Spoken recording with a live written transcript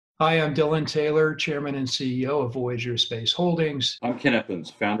Hi, I'm Dylan Taylor, Chairman and CEO of Voyager Space Holdings. I'm Ken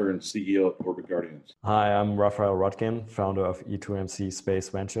Eppins, founder and CEO of Orbit Guardians. Hi, I'm Raphael Rodkin, founder of E2MC Space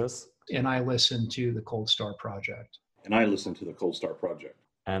Ventures. And I listen to the Cold Star Project. And I listen to the Cold Star Project.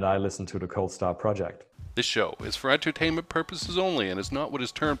 And I listen to the Cold Star Project. This show is for entertainment purposes only and is not what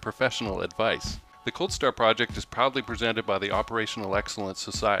is termed professional advice. The Cold Star Project is proudly presented by the Operational Excellence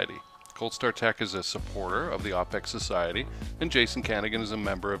Society. Cold Star Tech is a supporter of the OPEX Society, and Jason Canigan is a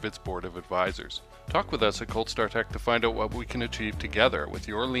member of its board of advisors. Talk with us at Cold Star Tech to find out what we can achieve together with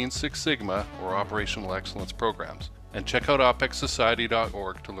your Lean Six Sigma or Operational Excellence programs. And check out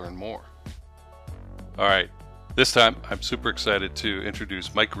opexsociety.org to learn more. All right. This time, I'm super excited to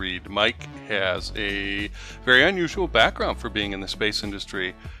introduce Mike Reed. Mike has a very unusual background for being in the space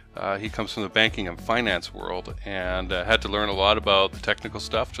industry. He comes from the banking and finance world and had to learn a lot about the technical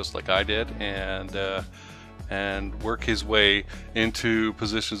stuff, just like I did, and work his way into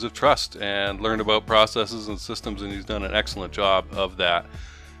positions of trust and learn about processes and systems, and he's done an excellent job of that.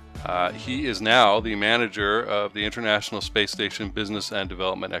 He is now the manager of the International Space Station Business and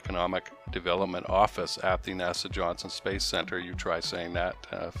Economic Development Office at the NASA Johnson Space Center. You try saying that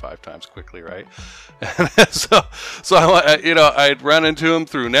 5 times quickly, right? so I'd run into him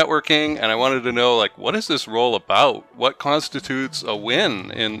through networking, and I wanted to know, like, what is this role about? What constitutes a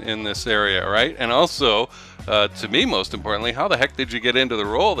win in this area, right? And also, to me, most importantly, how the heck did you get into the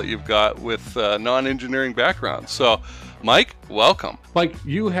role that you've got with non-engineering background? So, Mike, welcome. Mike,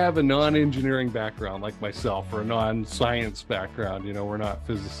 you have a non-engineering background like myself, or a non-science background. You know, we're not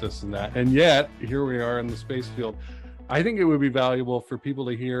physicists in that. And yet, here we are in the space field. I think it would be valuable for people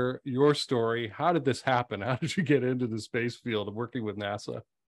to hear your story. How did this happen? How did you get into the space field of working with NASA?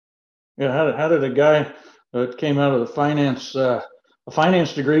 Yeah, how did a guy that came out of the a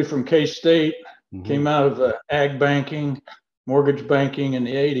finance degree from K-State, came out of ag banking, mortgage banking in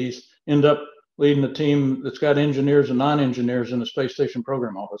the 80s, end up leading a team that's got engineers and non-engineers in the Space Station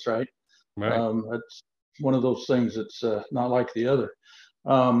Program Office, right? That's one of those things that's not like the other.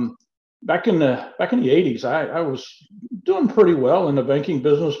 Back in the 80s, I was doing pretty well in the banking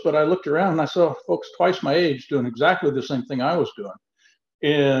business, but I looked around and I saw folks twice my age doing exactly the same thing I was doing.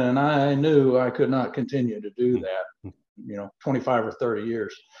 And I knew I could not continue to do that, 25 or 30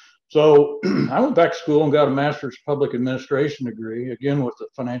 years. So I went back to school and got a master's public administration degree, again with a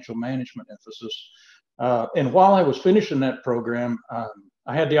financial management emphasis. And while I was finishing that program,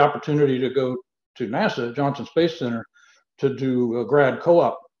 I had the opportunity to go to NASA, Johnson Space Center, to do grad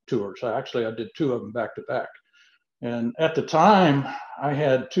co-op tours. I did 2 of them back to back. And at the time, I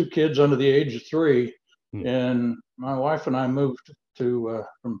had 2 kids under the age of 3, and my wife and I moved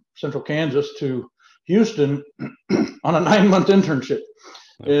from Central Kansas to Houston on a 9-month internship.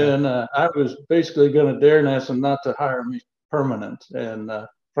 Okay. And I was basically going to dare NASA not to hire me permanent. And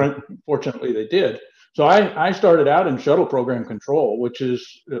fortunately, they did. So I started out in shuttle program control, which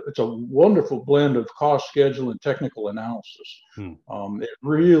it's a wonderful blend of cost, schedule, and technical analysis. It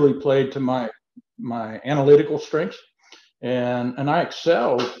really played to my analytical strengths. And I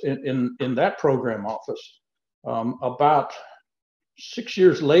excelled in that program office. About 6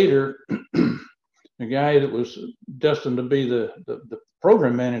 years later, the guy that was destined to be the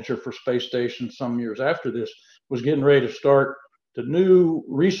program manager for Space Station some years after this was getting ready to start the new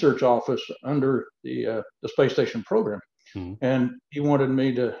research office under the Space Station program. And he wanted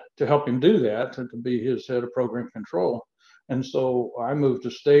me to help him do that, to be his head of program control. And so I moved to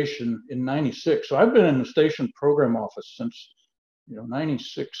Station in 96. So I've been in the Station program office since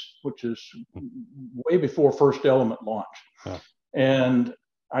 96, which is way before First Element launch. And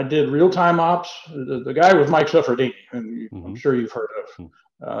I did real-time ops. The guy was Mike Suffredini, who I'm sure you've heard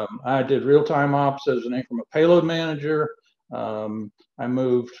of. I did real-time ops as an increment payload manager. I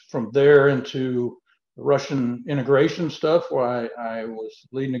moved from there into the Russian integration stuff, where I was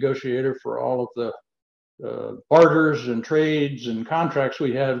lead negotiator for all of the barters and trades and contracts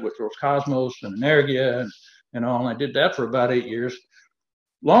we had with Roscosmos and Energia and all. And I did that for about 8 years.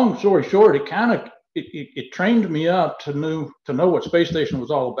 Long story short, it trained me up to know what Space Station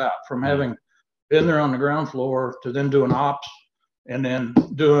was all about, from having been there on the ground floor to then doing ops and then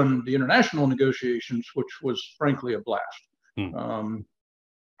doing the international negotiations, which was frankly a blast.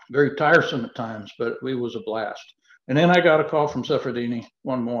 Very tiresome at times, but it was a blast. And then I got a call from Suffredini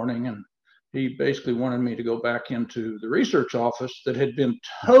one morning, and he basically wanted me to go back into the research office that had been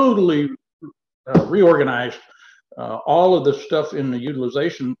totally reorganized. All of the stuff in the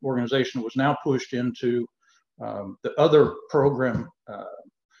utilization organization was now pushed into the other program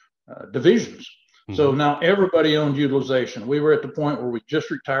divisions. So now everybody owned utilization. We were at the point where we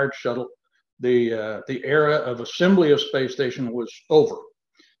just retired shuttle. The era of assembly of Space Station was over.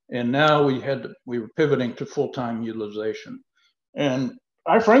 and now we were pivoting to full-time utilization. And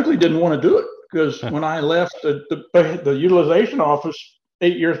I frankly didn't want to do it, because when I left the utilization office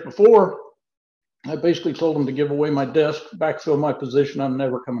 8 years before, I basically told them to give away my desk, backfill my position. I'm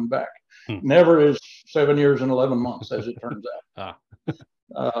never coming back. Never is 7 years and 11 months, as it turns out.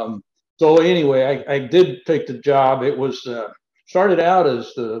 So anyway, I did take the job. It was started out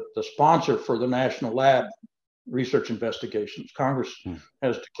as the sponsor for the National Lab Research Investigations. Congress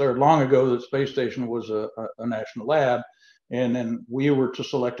has declared long ago that space station was a national lab, and then we were to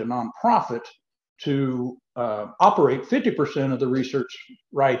select a nonprofit to operate 50% of the research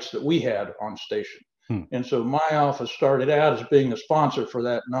rights that we had on station. And so my office started out as being a sponsor for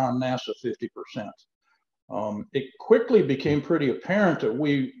that non-NASA 50%. It quickly became pretty apparent that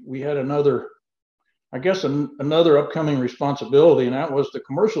we had another upcoming responsibility, and that was the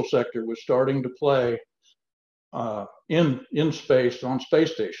commercial sector was starting to play in space, on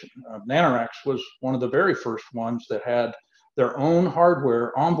space station. NanoRacks was one of the very first ones that had their own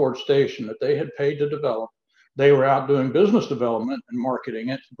hardware onboard station that they had paid to develop. They were out doing business development and marketing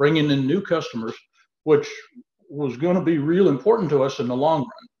it, bringing in new customers, which was going to be real important to us in the long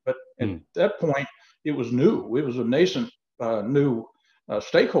run. But at that point, it was new. It was a nascent new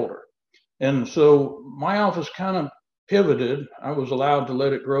stakeholder. And so my office kind of pivoted. I was allowed to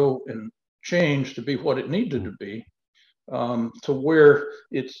let it grow and change to be what it needed to be, to where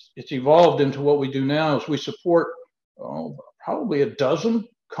it's evolved into what we do now is we support probably a dozen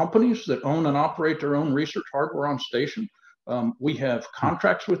companies that own and operate their own research hardware on station. We have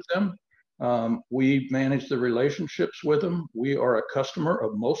contracts with them. We manage the relationships with them. We are a customer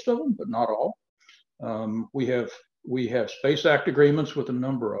of most of them, but not all. We have Space Act agreements with a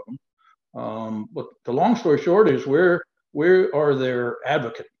number of them. But the long story short is we are their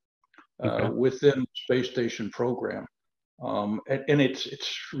advocate within the space station program. And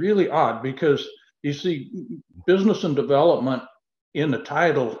it's really odd, because you see business and development in the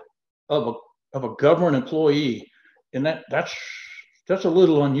title of a government employee, and that's a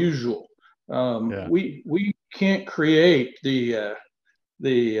little unusual. We can't create the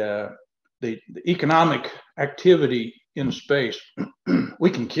economic activity in space. We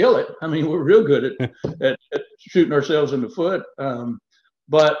can kill it. I mean, we're real good at shooting ourselves in the foot.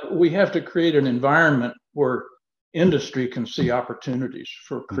 But we have to create an environment where industry can see opportunities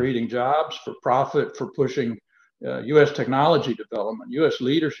for creating jobs, for profit, for pushing U.S. technology development, U.S.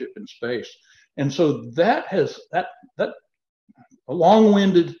 leadership in space. And so that a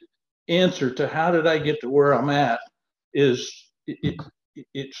long-winded answer to how did I get to where I'm at is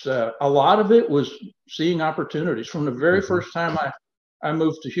it's a lot of it was seeing opportunities. From the very first time I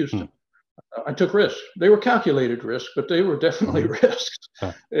moved to Houston, I took risks. They were calculated risks, but they were definitely risks.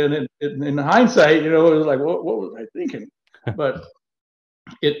 And in hindsight, it was like, what was I thinking? But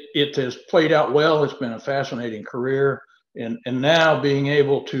it has played out well. It's been a fascinating career. And now being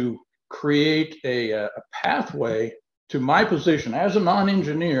able to create a pathway to my position as a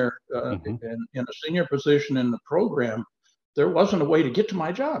non-engineer in a senior position in the program, there wasn't a way to get to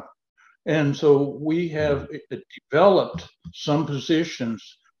my job. And so we have developed some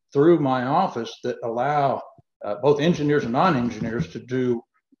positions through my office that allow both engineers and non-engineers to do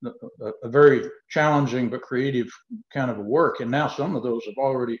a very challenging but creative kind of work. And now some of those have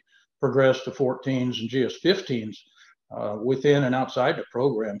already progressed to 14s and GS15s within and outside the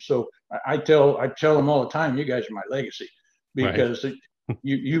program. So I tell them all the time, you guys are my legacy, because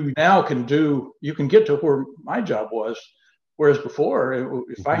you now can get to where my job was. Whereas before,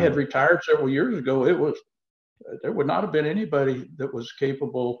 if I had retired several years ago, there would not have been anybody that was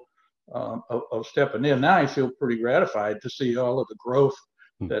capable of stepping in. Now I feel pretty gratified to see all of the growth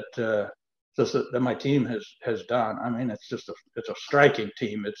that my team has done. I mean, it's a striking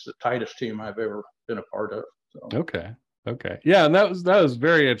team. It's the tightest team I've ever been a part of. So. Okay. Yeah, and that was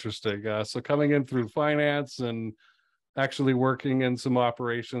very interesting. So coming in through finance and actually working in some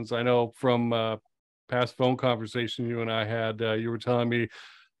operations, I know from past phone conversation you and I had, you were telling me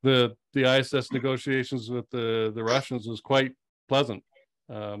the ISS negotiations with the Russians was quite pleasant.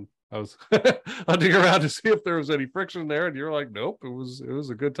 I was hunting around to see if there was any friction there, and you're like, nope, it was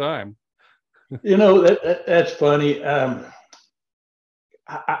a good time. That's funny.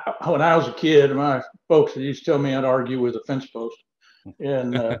 When I was a kid, my folks used to tell me I'd argue with a fence post,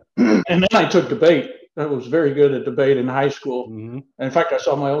 and and then I took debate. I was very good at debate in high school. And in fact, I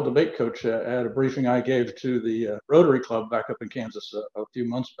saw my old debate coach at a briefing I gave to the Rotary Club back up in Kansas a few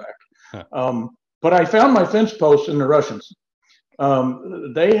months back. But I found my fence posts in the Russians.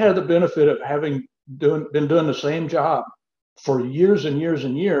 They had the benefit of having been doing the same job for years and years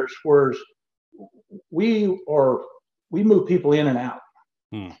and years, whereas we move people in and out.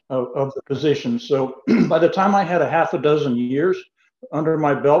 of the position. So by the time I had a half a dozen years under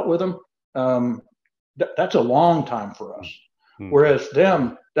my belt with them, that's a long time for us. Whereas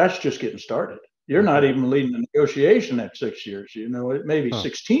them, that's just getting started. You're not even leading the negotiation at 6 years, it may be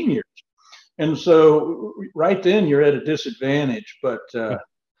 16 years. And so right then you're at a disadvantage, but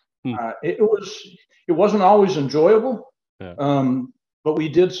it wasn't always enjoyable. But we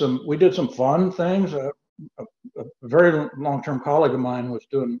did some fun things. A very long-term colleague of mine was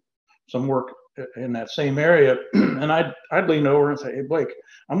doing some work in that same area, and I'd lean over and say, "Hey, Blake,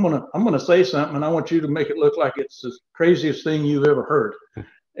 I'm gonna say something, and I want you to make it look like it's the craziest thing you've ever heard,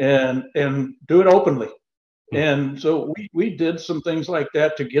 and do it openly." And so we did some things like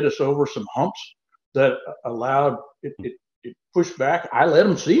that to get us over some humps that allowed it pushed back. I let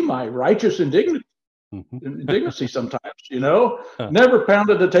them see my righteous indignancy sometimes, never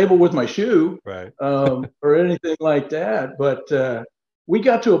pounded the table with my shoe, Right. or anything like that. But we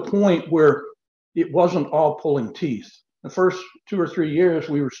got to a point where it wasn't all pulling teeth. The first 2 or 3 years,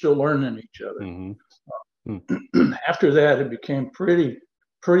 we were still learning each other. After that, it became pretty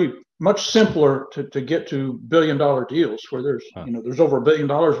much simpler to get to billion-dollar deals where there's there's over $1 billion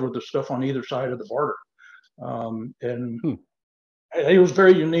worth of stuff on either side of the border. It was a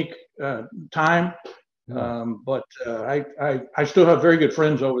very unique time. But I still have very good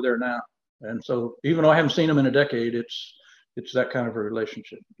friends over there now, and so even though I haven't seen them in a decade, it's that kind of a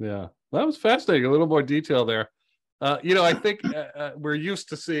relationship. Yeah, that was fascinating. A little more detail there. I think we're used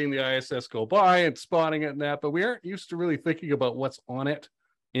to seeing the ISS go by and spotting it and that, but we aren't used to really thinking about what's on it,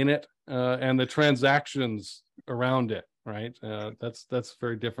 in it, and the transactions around it. Right? That's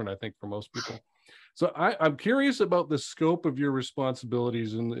very different, I think, for most people. So I'm curious about the scope of your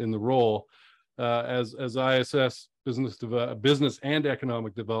responsibilities in the role. As ISS business and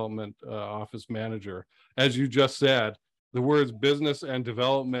economic development office manager. As you just said, the words business and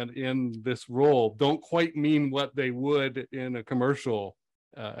development in this role don't quite mean what they would in a commercial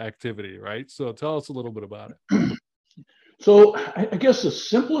activity, right? So tell us a little bit about it. So I guess the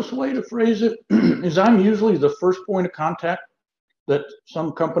simplest way to phrase it is I'm usually the first point of contact that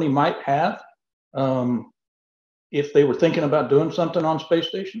some company might have if they were thinking about doing something on space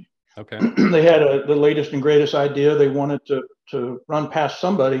station. Okay. They had the latest and greatest idea they wanted to run past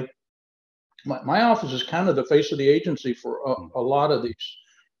somebody. My office is kind of the face of the agency for a lot of these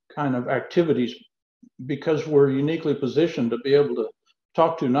kind of activities because we're uniquely positioned to be able to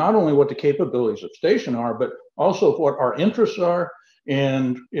talk to not only what the capabilities of station are, but also what our interests are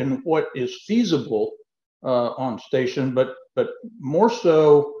and in what is feasible on station, but more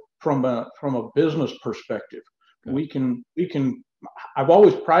so from a business perspective. Okay. We can. I've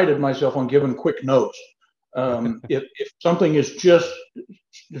always prided myself on giving quick notes. If something is just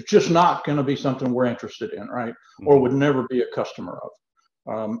not going to be something we're interested in, right, or would never be a customer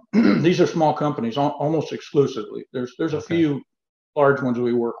of. These are small companies, almost exclusively. There's a few large ones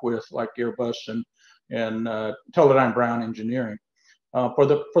we work with, like Airbus and Teledyne Brown Engineering. For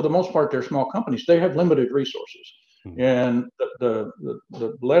the most part, they're small companies. They have limited resources, and the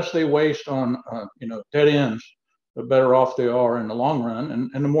less they waste on dead ends, the better off they are in the long run,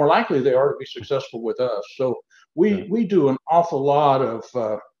 and the more likely they are to be successful with us. So we do an awful lot of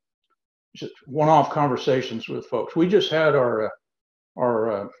just one-off conversations with folks. We just had our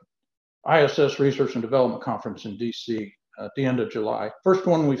ISS Research and Development Conference in DC at the end of July. First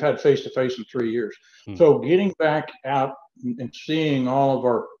one we've had face-to-face in 3 years. So getting back out and seeing all of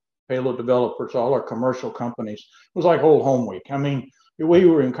our payload developers, all our commercial companies, was like old home week. I mean, we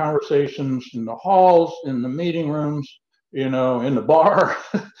were in conversations in the halls, in the meeting rooms, in the bar,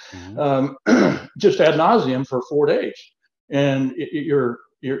 just ad nauseum for 4 days. And you're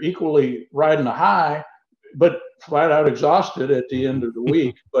equally riding a high, but flat out exhausted at the end of the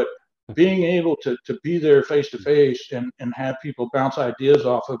week. But being able to be there face to face and have people bounce ideas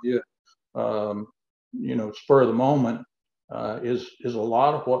off of you, spur of the moment, is a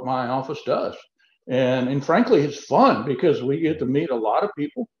lot of what my office does. And frankly, it's fun because we get to meet a lot of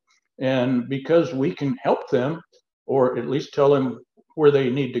people, and because we can help them, or at least tell them where they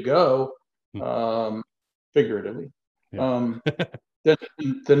need to go, figuratively. Then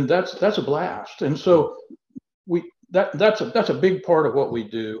that's a blast. And so that's a big part of what we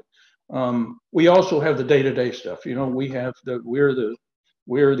do. We also have the day-to-day stuff.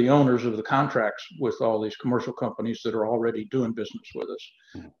 We're the owners of the contracts with all these commercial companies that are already doing business with us.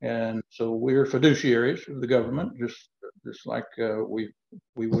 And so we're fiduciaries of the government, just like we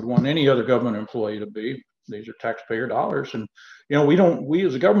would want any other government employee to be. These are taxpayer dollars. And, we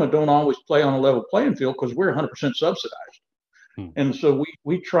as a government don't always play on a level playing field because we're 100% subsidized. And so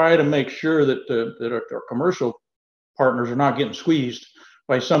we try to make sure that our commercial partners are not getting squeezed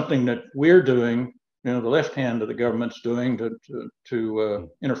by something that we're doing, the left hand of the government's doing to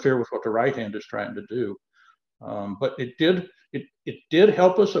interfere with what the right hand is trying to do. But it did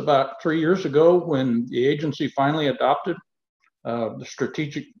help us about 3 years ago when the agency finally adopted the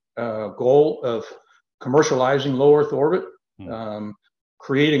strategic goal of commercializing low Earth orbit,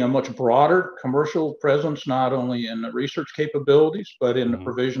 creating a much broader commercial presence, not only in the research capabilities, but in the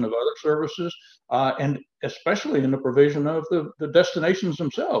provision of other services, and especially in the provision of the destinations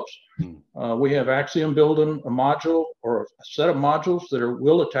themselves. We have Axiom building a module or a set of modules that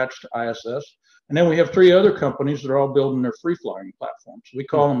will attach to ISS. And then we have 3 other companies that are all building their free-flying platforms. We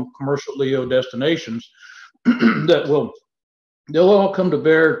call them commercial LEO destinations they'll all come to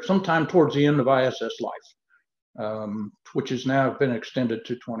bear sometime towards the end of ISS life, which has now been extended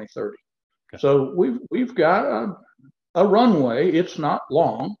to 2030. Okay. So we've got a runway. It's not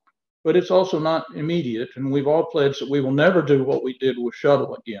long, but it's also not immediate. And we've all pledged that we will never do what we did with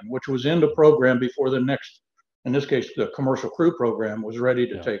Shuttle again, which was in the program before the next, in this case, the Commercial Crew Program was ready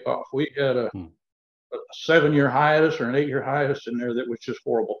to take off. We had a 7-year hiatus or an 8-year hiatus in there that was just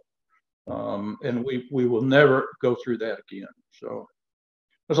horrible. And we will never go through that again. So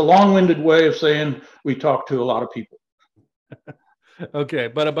it's a long-winded way of saying we talk to a lot of people. Okay,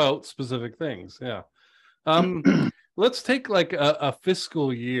 but about specific things, yeah. Let's take like a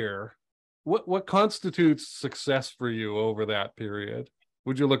fiscal year. What constitutes success for you over that period?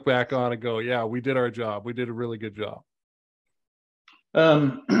 Would you look back on and go, yeah, we did our job. We did a really good job.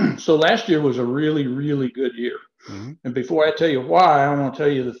 So last year was a really, really good year. And before I tell you why, I want to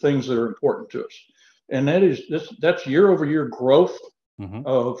tell you the things that are important to us. And that's year-over-year growth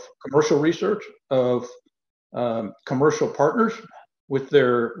of commercial research, of commercial partners with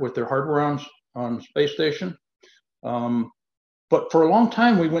their hardware on space station. But for a long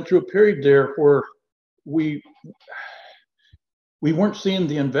time, we went through a period there where we weren't seeing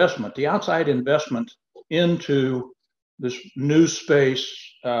the investment, the outside investment into this new space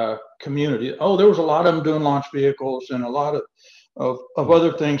community. Oh, there was a lot of them doing launch vehicles and a lot of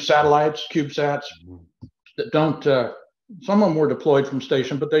other things, satellites, CubeSats that don't, some of them were deployed from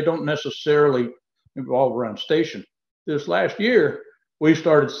station, but they don't necessarily involve around station. This last year, we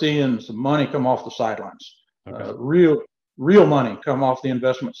started seeing some money come off the sidelines, real money come off the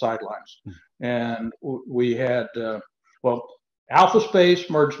investment sidelines. And we had, Alpha Space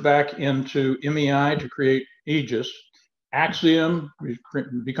merged back into MEI to create Aegis. Axiom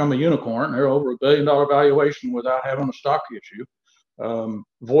become a unicorn. They're over $1 billion valuation without having a stock issue.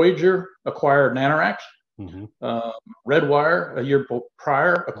 Voyager acquired NanoRacks. Redwire, a year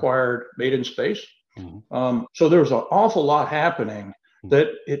prior, acquired Made in Space. So there's an awful lot happening that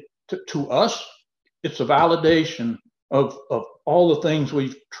to us, it's a validation of all the things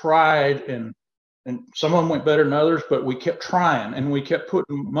we've tried, and some of them went better than others, but we kept trying and we kept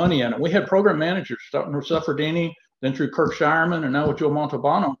putting money in it. We had program managers starting with Suffredini, then through Kirk Shireman, and now with Joe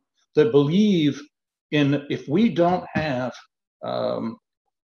Montalbano, that believe in, if we don't have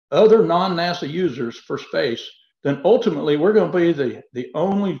other non-NASA users for space, then ultimately we're going to be the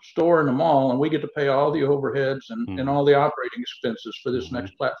only store in the mall, and we get to pay all the overheads and all the operating expenses for this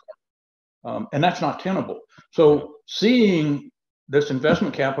next platform. And that's not tenable. So seeing this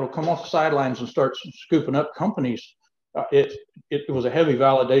investment capital come off the sidelines and start scooping up companies, it was a heavy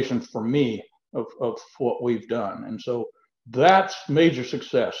validation for me of what we've done. And so that's major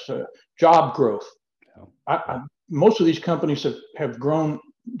success. Job growth. Most of these companies have grown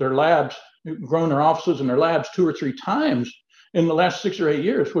their labs, grown their offices and their labs 2 or 3 times in the last 6 or 8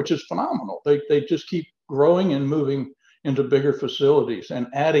 years, which is phenomenal. They just keep growing and moving into bigger facilities and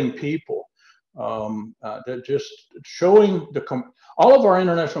adding people. They're just showing all of our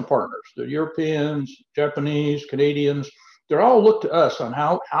international partners, the Europeans, Japanese, Canadians, they're all look to us on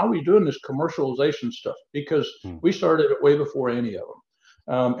how are we doing this commercialization stuff, because we started it way before any of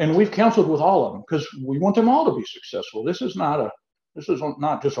them. And we've counseled with all of them because we want them all to be successful. This is not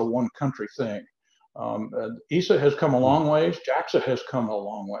just a one country thing. ESA has come a long ways. JAXA has come a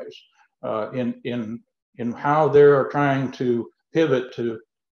long ways in how they are trying to pivot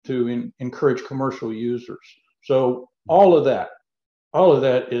to encourage commercial users. So all of that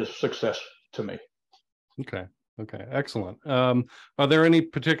is success to me. Okay, excellent. Are there any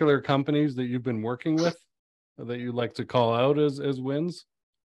particular companies that you've been working with that you'd like to call out as wins?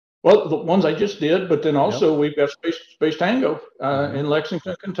 Well, the ones I just did, but then also we've got Space Tango in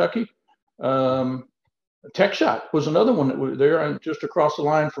Lexington, Kentucky. TechShot was another one that was there just across the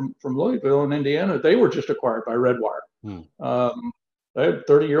line from Louisville in Indiana. They were just acquired by Redwire. They had a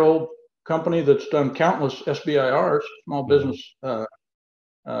 30-year-old company that's done countless SBIRs, small business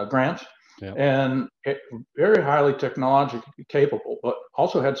grants. Yeah. and very highly technologically capable, but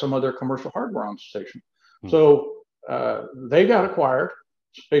also had some other commercial hardware on the station. So they got acquired.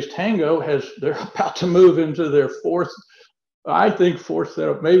 Space Tango they're about to move into their fourth set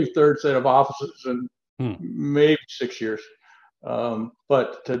of, maybe third set of offices in maybe 6 years.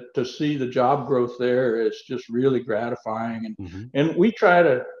 But to see the job growth there is just really gratifying. And we try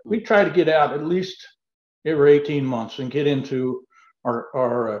to get out at least every 18 months and get into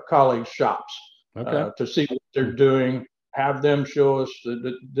our colleagues' shops to see what they're doing, have them show us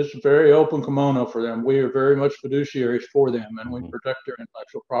that this is very open kimono for them. We are very much fiduciaries for them, and we protect their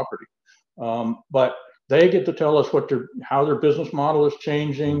intellectual property. But they get to tell us how their business model is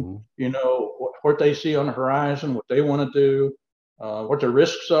changing, what they see on the horizon, what they want to do, what their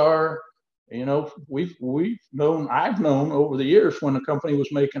risks are. I've known over the years when a company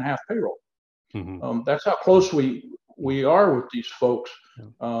was making half payroll. That's how close we are with these folks.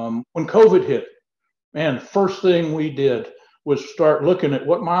 When COVID hit, man, first thing we did was start looking at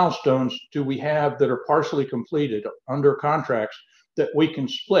what milestones do we have that are partially completed under contracts that we can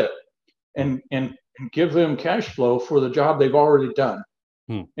split and give them cash flow for the job they've already done.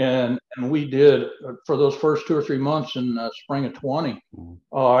 And we did for those first 2 or 3 months in spring of 20.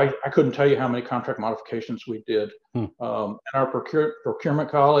 I couldn't tell you how many contract modifications we did. And our procurement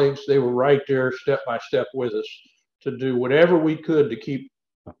colleagues, they were right there step by step with us to do whatever we could to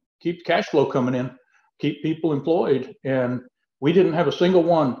keep cash flow coming in, keep people employed. And we didn't have a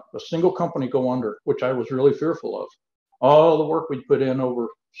single company go under, which I was really fearful of. All the work we put in over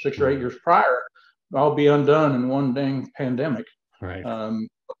 6 or 8 years prior, all be undone in one dang pandemic. Right.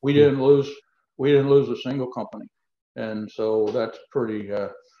 We didn't lose a single company, and so that's pretty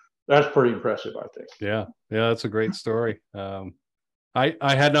impressive, I think. Yeah, that's a great story. I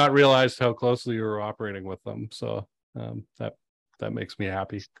had not realized how closely you were operating with them, so that makes me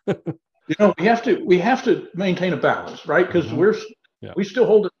happy. We have to maintain a balance, right? Because we still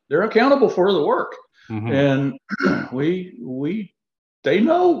hold it. They're accountable for the work, and they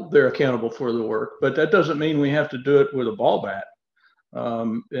know they're accountable for the work, but that doesn't mean we have to do it with a ball bat.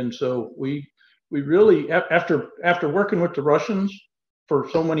 And so we really, after working with the Russians for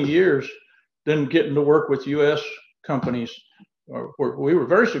so many years, then getting to work with U.S. companies, we were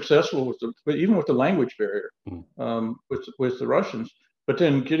very successful even with the language barrier with the Russians. But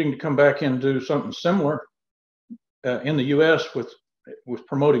then getting to come back and do something similar in the U.S. with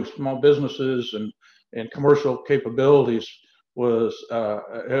promoting small businesses and commercial capabilities was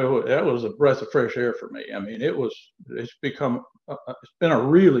that was a breath of fresh air for me. I mean, it's been a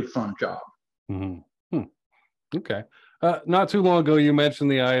really fun job. Okay. Not too long ago, you mentioned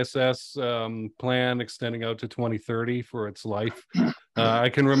the ISS plan extending out to 2030 for its life. I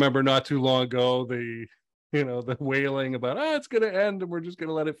can remember not too long ago the wailing about it's going to end and we're just going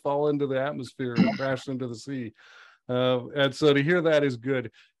to let it fall into the atmosphere and crash into the sea. And so to hear that is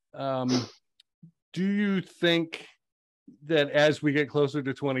good. Do you think that as we get closer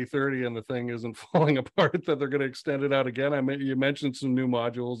to 2030 and the thing isn't falling apart, that they're going to extend it out again? You mentioned some new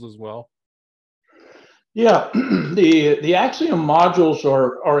modules as well. Yeah, the Axiom modules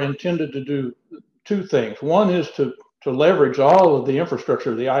are intended to do two things. One is to leverage all of the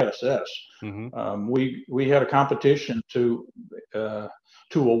infrastructure of the ISS. We had a competition to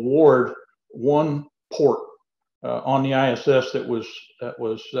award one port on the ISS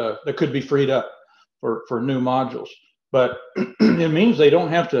that could be freed up for new modules. But it means they don't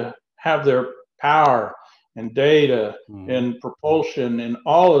have to have their power and data and propulsion and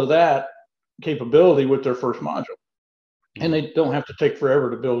all of that capability with their first module. And they don't have to take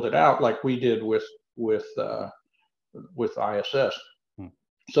forever to build it out like we did with ISS.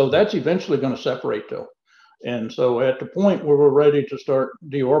 So that's eventually going to separate though. And so at the point where we're ready to start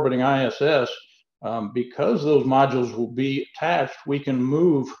deorbiting ISS, because those modules will be attached, we can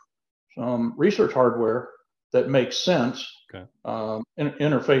move some research hardware that makes sense,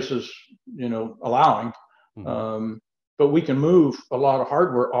 interfaces, allowing, but we can move a lot of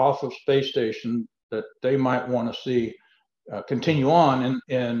hardware off of space station that they might want to see continue on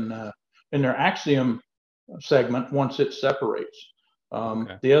in their Axiom segment once it separates.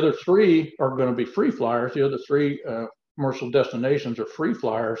 The other three are going to be free flyers. The other three commercial destinations are free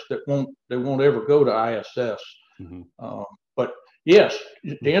flyers that won't ever go to ISS. But yes,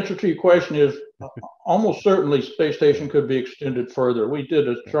 the answer to your question is almost certainly space station could be extended further. We did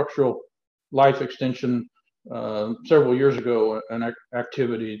a structural life extension several years ago, an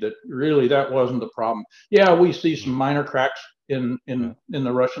activity that wasn't the problem. Yeah, we see some minor cracks in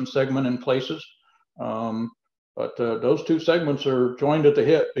the Russian segment in places, but those two segments are joined at the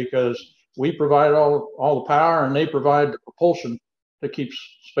hip because we provide all the power and they provide the propulsion that keeps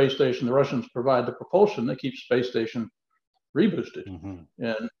space station. The Russians provide the propulsion that keeps space station reboosted.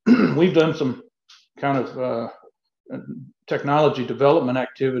 And we've done some kind of technology development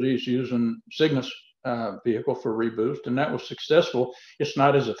activities using Cygnus vehicle for reboost, and that was successful. It's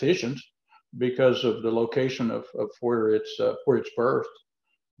not as efficient because of the location of where it's birthed,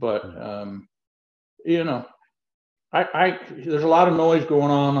 but you know, there's a lot of noise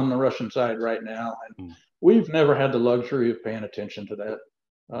going on the Russian side right now, and we've never had the luxury of paying attention to that.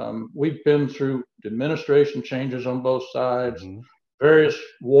 We've been through administration changes on both sides, various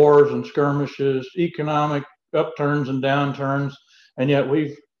wars and skirmishes, economic upturns and downturns, and yet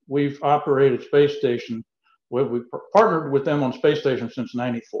we've operated space station. We've partnered with them on space station since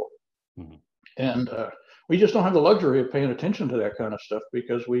 '94, and we just don't have the luxury of paying attention to that kind of stuff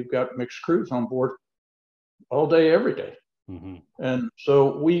because we've got mixed crews on board all day, every day. And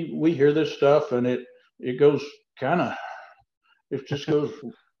so we hear this stuff, and it goes it just goes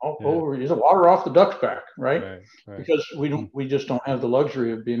all over. It's water off the duck's back, right? Because we just don't have the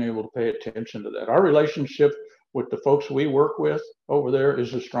luxury of being able to pay attention to that. Our relationship with the folks we work with over there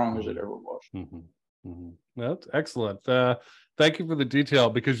is as strong as it ever was. That's excellent. Thank you for the detail,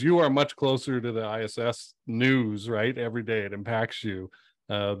 because you are much closer to the ISS news, right? Every day it impacts you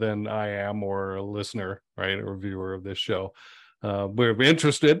than I am, or a listener, right, or a viewer of this show. We're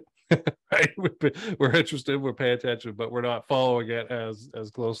interested, right? We're interested, we're paying attention, but we're not following it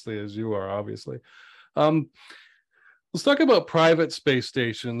as closely as you are, obviously. Let's talk about private space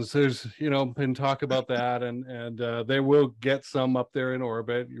stations. There's, been talk about that, and they will get some up there in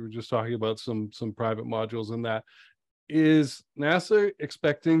orbit. You were just talking about some private modules in that. Is NASA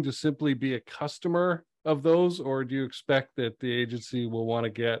expecting to simply be a customer of those, or do you expect that the agency will want to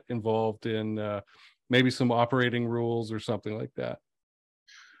get involved in maybe some operating rules or something like that?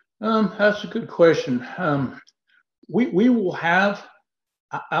 That's a good question. We will have,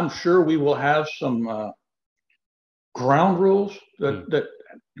 I'm sure we will have some ground rules that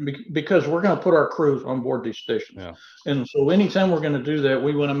because we're going to put our crews on board these stations. And so anytime we're going to do that,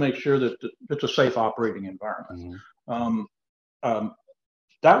 we want to make sure that it's a safe operating environment.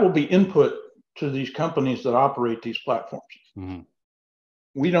 That will be input to these companies that operate these platforms.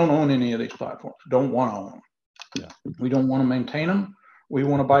 We don't own any of these platforms, don't want to own them. We don't want to maintain them. We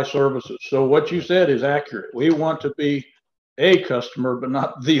want to buy services. So what you said is accurate. We want to be a customer, but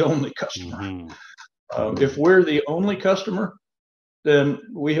not the only customer. If we're the only customer, then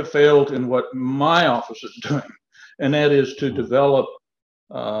we have failed in what my office is doing, and that is to develop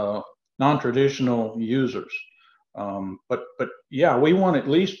non-traditional users. But yeah, we want at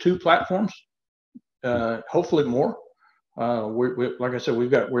least 2 platforms, hopefully more. Like I said,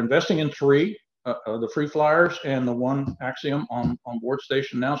 we're investing in 3, the free flyers and the 1 Axiom on board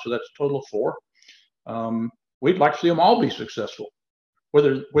station now, so that's a total of 4. We'd like to see them all be successful.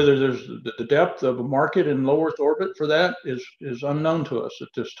 Whether there's the depth of a market in low Earth orbit for that is unknown to us at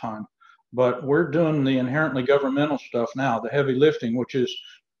this time. But we're doing the inherently governmental stuff now, the heavy lifting, which is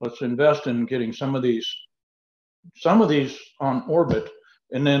let's invest in getting some of these on orbit,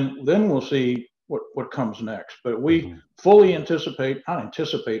 and then we'll see what comes next. But we fully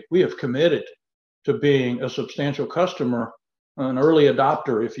we have committed to being a substantial customer, an early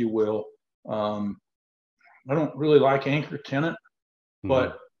adopter, if you will. I don't really like anchor tenant,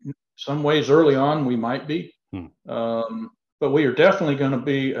 but in some ways early on we might be. But we are definitely going to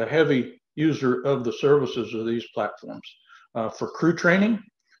be a heavy user of the services of these platforms for crew training,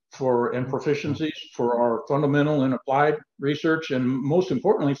 and proficiencies, for our fundamental and applied research, and most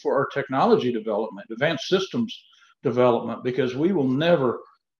importantly for our technology development, advanced systems development, because we will never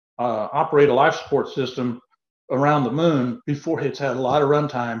operate a life support system around the moon before it's had a lot of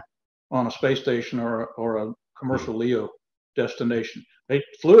runtime on a space station or a commercial LEO destination.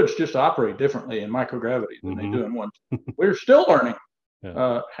 Fluids just operate differently in microgravity than they do in one. We're still learning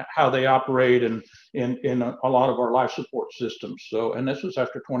how they operate in a lot of our life support systems. So, and this was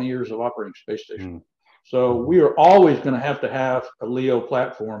after 20 years of operating space station. So we are always going to have a LEO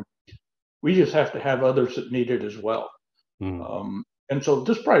platform. We just have to have others that need it as well. And so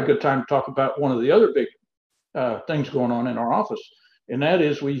this is probably a good time to talk about one of the other big things going on in our office, and that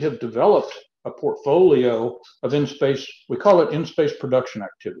is we have developed a portfolio of in-space, we call it in-space production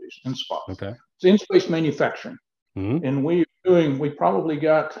activities, InSpot. It's in-space manufacturing. And we probably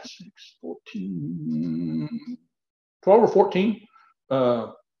got 12 or 14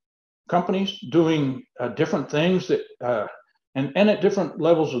 companies doing different things that, and at different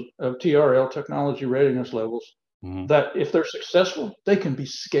levels of TRL, technology readiness levels, that if they're successful, they can be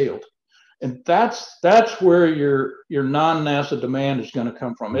scaled. And that's where your non-NASA demand is going to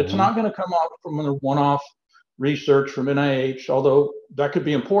come from. It's not going to come out from a one-off research from NIH, although that could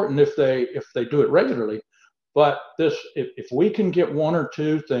be important if they do it regularly. But if we can get one or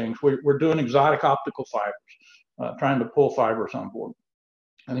two things, we're doing exotic optical fibers, trying to pull fibers on board.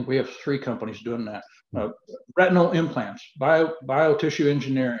 I think we have 3 companies doing that. Retinal implants, bio tissue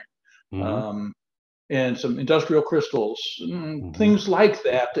engineering, and some industrial crystals, things like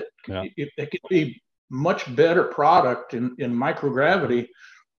that. It could be much better product in microgravity.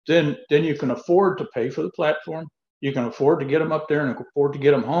 Then you can afford to pay for the platform. You can afford to get them up there and afford to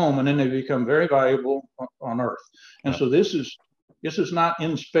get them home, and then they become very valuable on Earth. And so this is not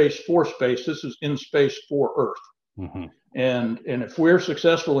in space for space. This is in space for Earth. And if we're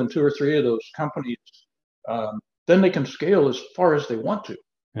successful in 2 or 3 of those companies, then they can scale as far as they want to.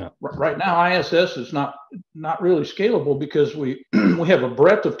 Right now, ISS is not really scalable because we have a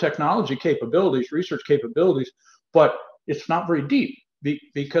breadth of technology capabilities, research capabilities, but it's not very deep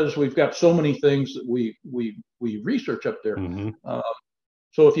because we've got so many things that we research up there.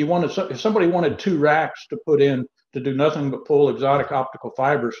 So if somebody wanted 2 racks to put in to do nothing but pull exotic optical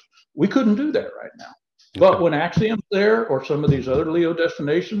fibers, we couldn't do that right now. But when Axiom's there or some of these other LEO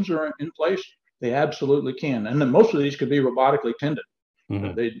destinations are in place, they absolutely can. And then most of these could be robotically tended.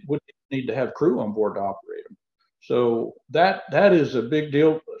 They wouldn't need to have crew on board to operate them. So that is a big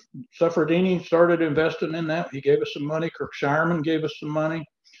deal. Suffredini started investing in that. He gave us some money. Kirk Shireman gave us some money.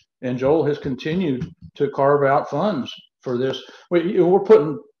 And Joel has continued to carve out funds for this. We're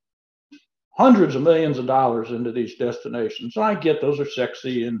putting hundreds of millions of dollars into these destinations. So I get those are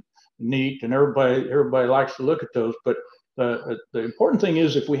sexy and neat, and everybody likes to look at those. But the important thing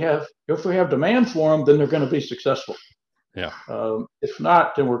is if we have demand for them, then they're going to be successful. If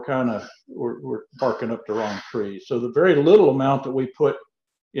not, then we're barking up the wrong tree. So the very little amount that we put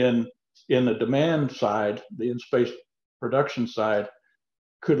in the demand side, the in-space production side,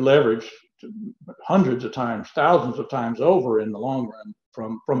 could leverage hundreds of times, thousands of times over in the long run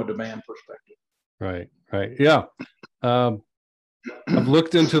from a demand perspective. Right. Yeah. I've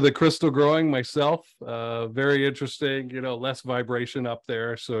looked into the crystal growing myself. Very interesting, less vibration up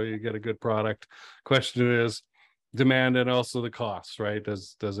there, so you get a good product. Question is demand and also the cost, right?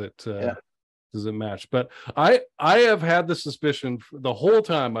 Does it match? But I have had the suspicion the whole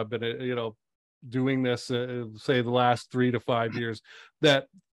time I've been doing this, say the last 3 to 5 years, that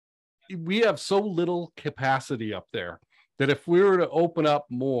we have so little capacity up there that if we were to open up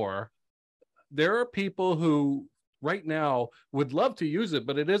more, there are people who right now would love to use it,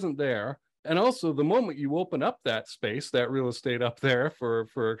 but it isn't there. And also, the moment you open up that space, that real estate up there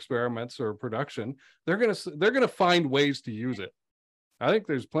for experiments or production, they're gonna find ways to use it. I think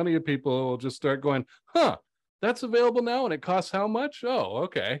there's plenty of people who will just start going, that's available now, and it costs how much? Oh,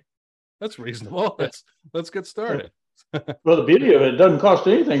 okay, that's reasonable. Let's get started. Well, the beauty of it doesn't cost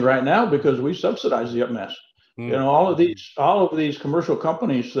anything right now because we subsidize the UpMess. All of these commercial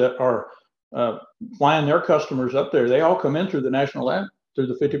companies that are flying their customers up there, they all come in through the national lab, through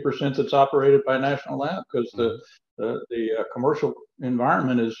the 50% that's operated by National Lab, because the commercial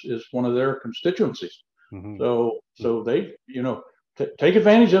environment is one of their constituencies. So they take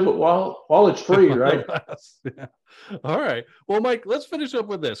advantage of it while it's free, right? All right. Well, Mike, let's finish up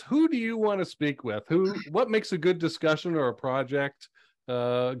with this. Who do you want to speak with? What makes a good discussion or a project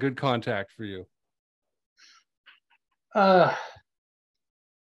good contact for you?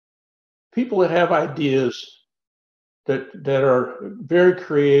 People that have ideas that are very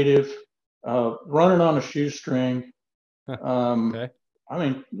creative, running on a shoestring. Okay. I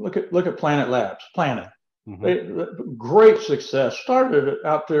mean, look at Planet Labs. Great success. Started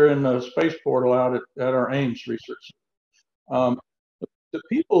out there in the space portal out at our Ames research. The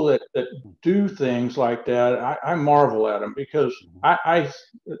people that do things like that, I marvel at them because I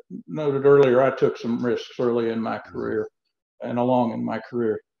noted earlier I took some risks early in my career and along in my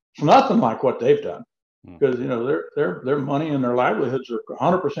career. It's nothing like what they've done. Because their money and their livelihoods are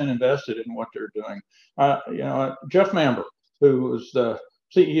 100% invested in what they're doing. Jeff Mamber, who was the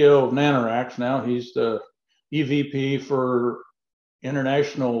CEO of NanoRacks, now he's the EVP for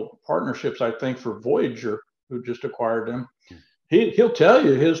international partnerships, I think, for Voyager, who just acquired them. He'll tell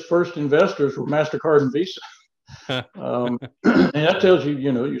you his first investors were MasterCard and Visa, and that tells you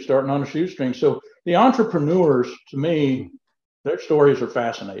you're starting on a shoestring. So the entrepreneurs, to me, their stories are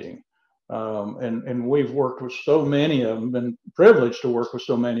fascinating. And we've worked with so many of them, been privileged to work with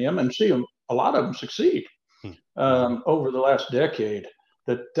so many of them and see them, a lot of them succeed over the last decade.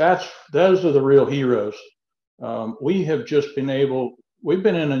 Those are the real heroes. We have just we've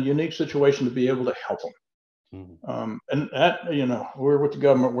been in a unique situation to be able to help them. And that, we're with the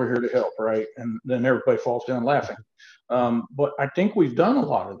government, we're here to help, right? And then everybody falls down laughing. But I think we've done a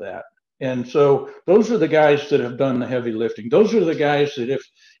lot of that. And so those are the guys that have done the heavy lifting. Those are the guys that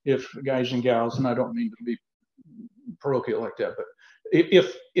if guys and gals, and I don't mean to be parochial like that, but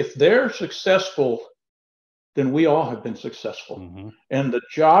if they're successful, then we all have been successful. Mm-hmm. And the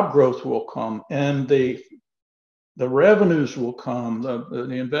job growth will come, and the revenues will come,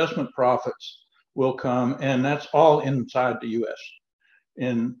 the investment profits will come, and that's all inside the U.S.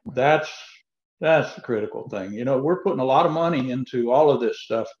 And that's the critical thing. You know, we're putting a lot of money into all of this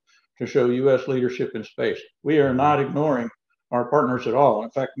stuff to show U.S. leadership in space. We are not ignoring our partners at all.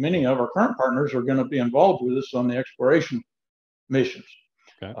 In fact, many of our current partners are going to be involved with us on the exploration missions.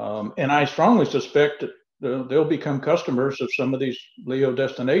 Okay. And I strongly suspect that they'll become customers of some of these LEO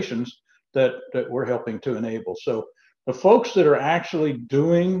destinations that we're helping to enable. So the folks that are actually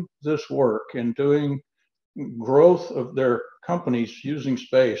doing this work and doing growth of their companies using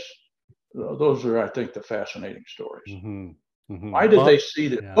space, those are, I think, the fascinating stories. Mm-hmm. Mm-hmm. Why did they see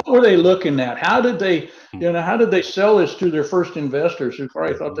that? Yeah. What were they looking at? How did they, how did they sell this to their first investors who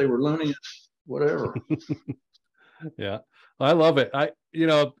probably thought they were loony, whatever? Yeah, I love it.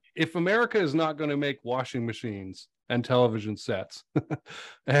 If America is not going to make washing machines and television sets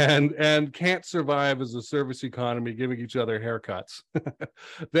and can't survive as a service economy giving each other haircuts,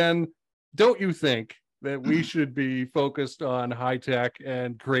 then don't you think that we should be focused on high tech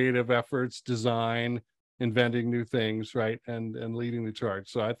and creative efforts, design, inventing new things, right, and leading the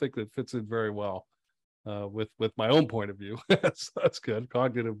charge? So I think that fits in very well with my own point of view. That's good.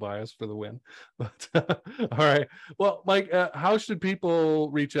 Cognitive bias for the win. But all right. Well, Mike, how should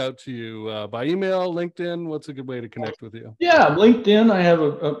people reach out to you? By email, LinkedIn? What's a good way to connect with you? Yeah, LinkedIn. I have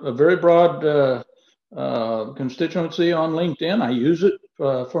a very broad constituency on LinkedIn. I use it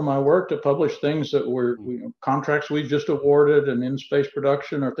for my work to publish things that contracts we've just awarded and in space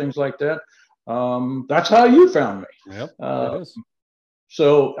production or things like that. That's how you found me. Yep, it is.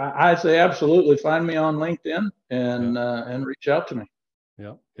 So I say absolutely find me on LinkedIn and reach out to me.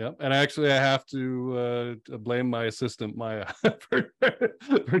 Yeah. And actually, I have to blame my assistant Maya for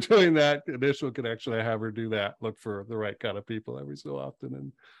doing that initial connection. I have her do that. Look for the right kind of people every so often,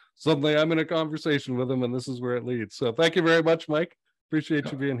 and suddenly I'm in a conversation with them, and this is where it leads. So thank you very much, Mike. Appreciate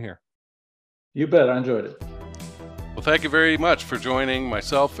you being here. You bet. I enjoyed it. Well, thank you very much for joining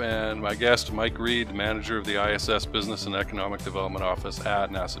myself and my guest, Mike Reed, manager of the ISS Business and Economic Development Office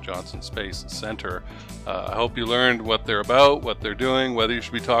at NASA Johnson Space Center. I hope you learned what they're about, what they're doing, whether you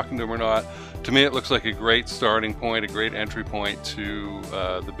should be talking to them or not. To me, it looks like a great starting point, a great entry point to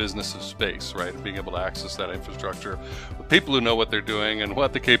the business of space, right? And being able to access that infrastructure with people who know what they're doing and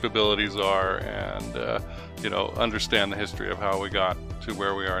what the capabilities are, and understand the history of how we got to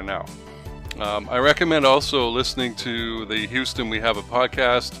where we are now. I recommend also listening to the Houston We Have a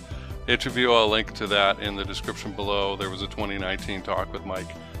Podcast interview. I'll link to that in the description below. There was a 2019 talk with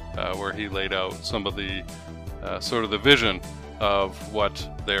Mike where he laid out some of the sort of the vision of what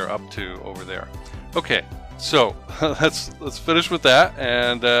they're up to over there. Okay, so let's finish with that,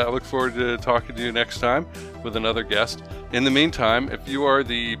 and I look forward to talking to you next time with another guest. In the meantime, if you are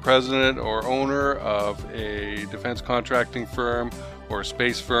the president or owner of a defense contracting firm or a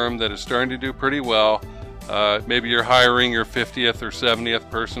space firm that is starting to do pretty well, maybe you're hiring your 50th or 70th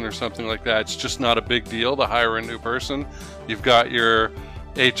person or something like that. It's just not a big deal to hire a new person. You've got your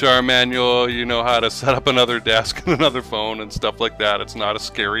HR manual, you know how to set up another desk and another phone and stuff like that. It's not a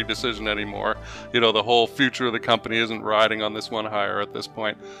scary decision anymore. The whole future of the company isn't riding on this one hire at this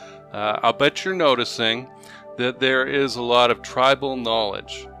point. I'll bet you're noticing that there is a lot of tribal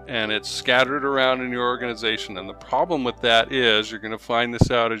knowledge, and it's scattered around in your organization. And the problem with that is, you're going to find this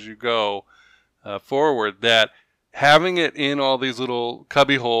out as you go forward, that having it in all these little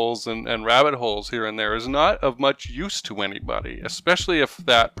cubby holes and rabbit holes here and there is not of much use to anybody, especially if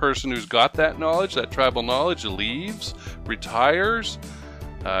that person who's got that knowledge, that tribal knowledge, leaves, retires,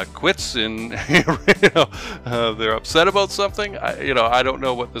 quits, and they're upset about something. I don't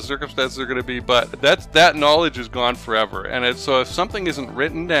know what the circumstances are going to be, but that knowledge is gone forever. And so if something isn't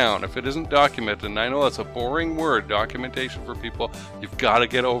written down, if it isn't documented, and I know that's a boring word, documentation for people, you've got to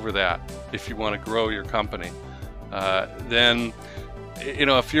get over that if you want to grow your company. Then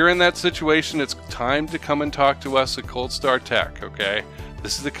if you're in that situation, it's time to come and talk to us at Cold Star Tech. Okay,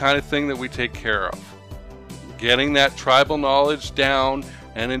 this is the kind of thing that we take care of, getting that tribal knowledge down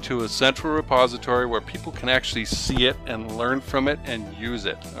and into a central repository where people can actually see it and learn from it and use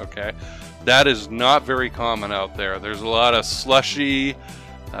it. Okay, that is not very common out there. There's a lot of slushy,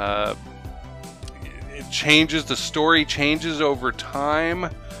 it changes, the story changes over time.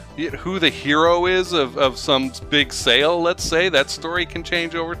 who the hero is of some big sale, let's say. That story can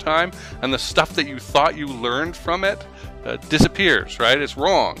change over time, and the stuff that you thought you learned from it disappears, right? It's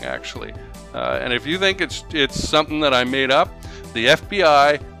wrong, actually. And if you think it's something that I made up, the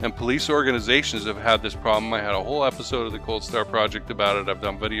FBI and police organizations have had this problem. I had a whole episode of the Cold Star Project about it. I've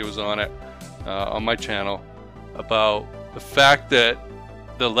done videos on it on my channel about the fact that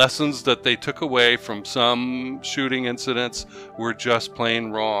the lessons that they took away from some shooting incidents were just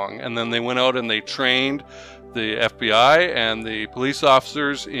plain wrong. And then they went out and they trained the FBI and the police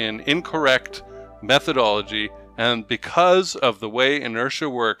officers in incorrect methodology. And because of the way inertia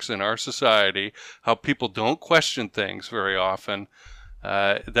works in our society, how people don't question things very often,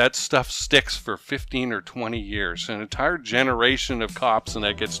 that stuff sticks for 15 or 20 years. An entire generation of cops and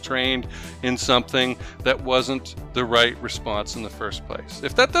that gets trained in something that wasn't the right response in the first place.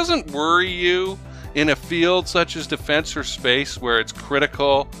 If that doesn't worry you in a field such as defense or space where it's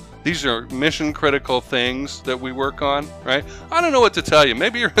critical, these are mission critical things that we work on, right? I don't know what to tell you.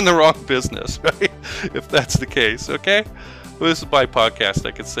 Maybe you're in the wrong business, right? If that's the case, okay? Well, this is my podcast.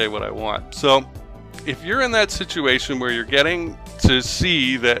 I can say what I want. So if you're in that situation where you're getting to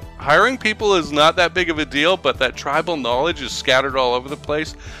see that hiring people is not that big of a deal, but that tribal knowledge is scattered all over the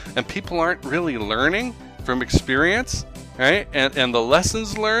place, and people aren't really learning from experience, right? And the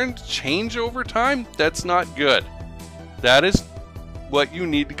lessons learned change over time, that's not good. That is what you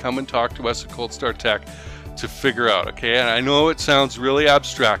need to come and talk to us at Cold Star Tech to figure out, okay? And I know it sounds really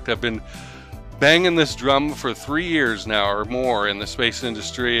abstract. I've been banging this drum for 3 years now or more in the space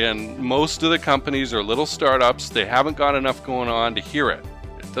industry, and most of the companies are little startups. They haven't got enough going on to hear it.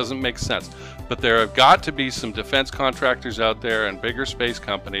 It doesn't make sense. But there have got to be some defense contractors out there and bigger space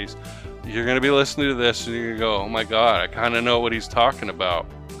companies. You're going to be listening to this and you're going to go, oh my God, I kind of know what he's talking about.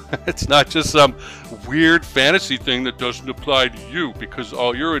 It's not just some weird fantasy thing that doesn't apply to you because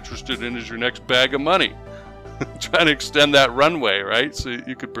all you're interested in is your next bag of money. Trying to extend that runway, right? So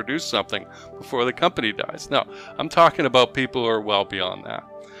you could produce something before the company dies. No, I'm talking about people who are well beyond that.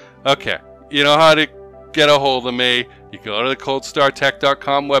 Okay, you know how to get a hold of me. You go to the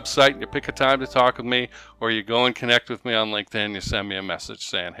coldstartech.com website and you pick a time to talk with me, or you go and connect with me on LinkedIn. You send me a message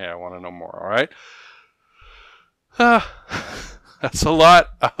saying, hey, I want to know more, all right? That's a lot.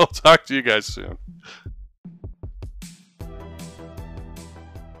 I'll talk to you guys soon.